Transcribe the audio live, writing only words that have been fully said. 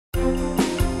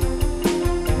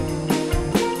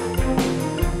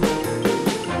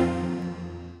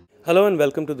Hello and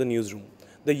welcome to the newsroom.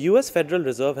 The US Federal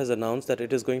Reserve has announced that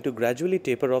it is going to gradually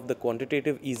taper off the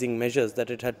quantitative easing measures that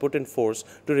it had put in force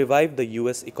to revive the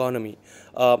US economy.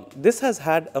 This has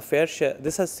had a fair share,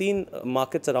 this has seen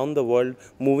markets around the world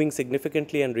moving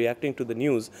significantly and reacting to the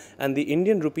news, and the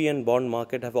Indian rupee and bond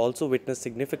market have also witnessed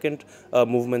significant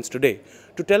movements today.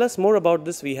 To tell us more about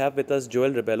this, we have with us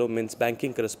Joel Rebello, Mint's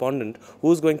banking correspondent,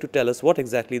 who is going to tell us what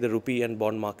exactly the rupee and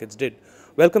bond markets did.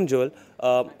 Welcome, Joel.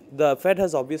 The Fed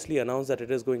has obviously announced that it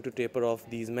is going to taper off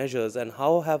these measures, and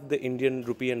how have the Indian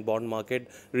rupee and bond market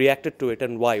reacted to it,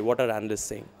 and why? What are analysts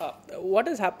saying? What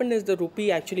has happened is the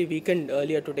rupee actually weakened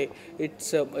earlier today.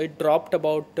 It dropped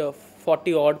about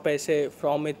 40 odd paise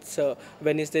from its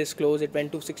Wednesday's close. It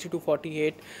went to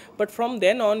 62.48, but from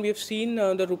then on we've seen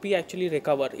the rupee actually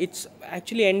recover. It's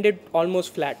actually ended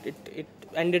almost flat. It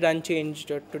ended unchanged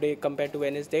today compared to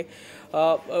Wednesday.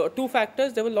 Two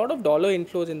factors: there were a lot of dollar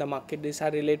inflows in the market. These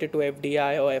are related to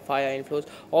FDI or FII inflows.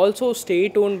 Also,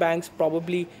 state-owned banks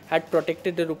probably had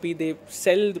protected the rupee. They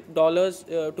sell dollars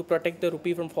to protect the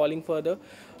rupee from falling further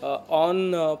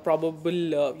on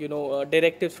probable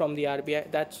directives from the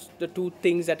RBI. That's the two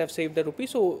things that have saved the rupee.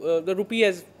 So the rupee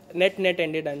has net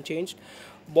ended unchanged.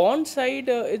 Bond side,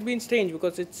 it's been strange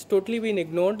because it's totally been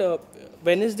ignored.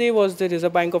 Wednesday was the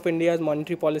Reserve Bank of India's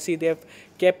monetary policy. They have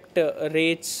kept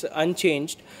rates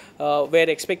unchanged, where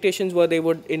expectations were they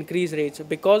would increase rates.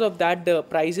 Because of that, the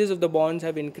prices of the bonds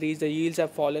have increased, the yields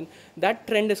have fallen. That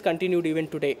trend has continued even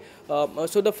today.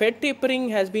 So the Fed tapering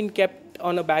has been kept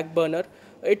on a back burner.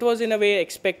 It was in a way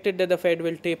expected that the Fed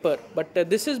will taper, but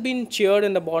this has been cheered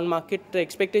in the bond market. The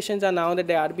expectations are now that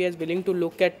the RBI is willing to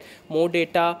look at more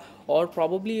data, or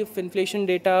probably if inflation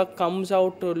data comes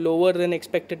out lower than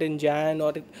expected in Jan,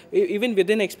 or even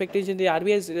within expectation, the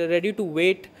RBI is ready to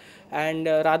wait and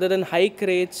rather than hike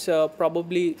rates,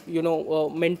 probably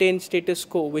maintain status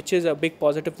quo, which is a big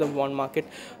positive for the bond market.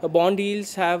 Bond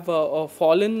yields have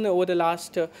fallen over the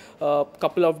last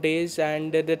couple of days,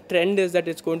 and the trend is that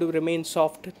it's going to remain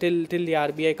soft till the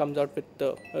RBI comes out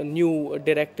with new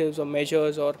directives or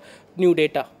measures or new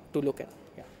data to look at.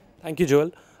 Yeah. Thank you,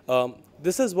 Joel.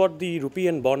 This is what the rupee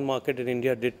and bond market in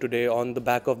India did today on the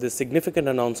back of this significant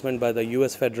announcement by the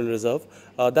US Federal Reserve.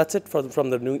 That's it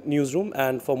from the newsroom,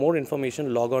 and for more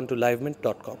information, log on to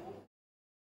livemint.com.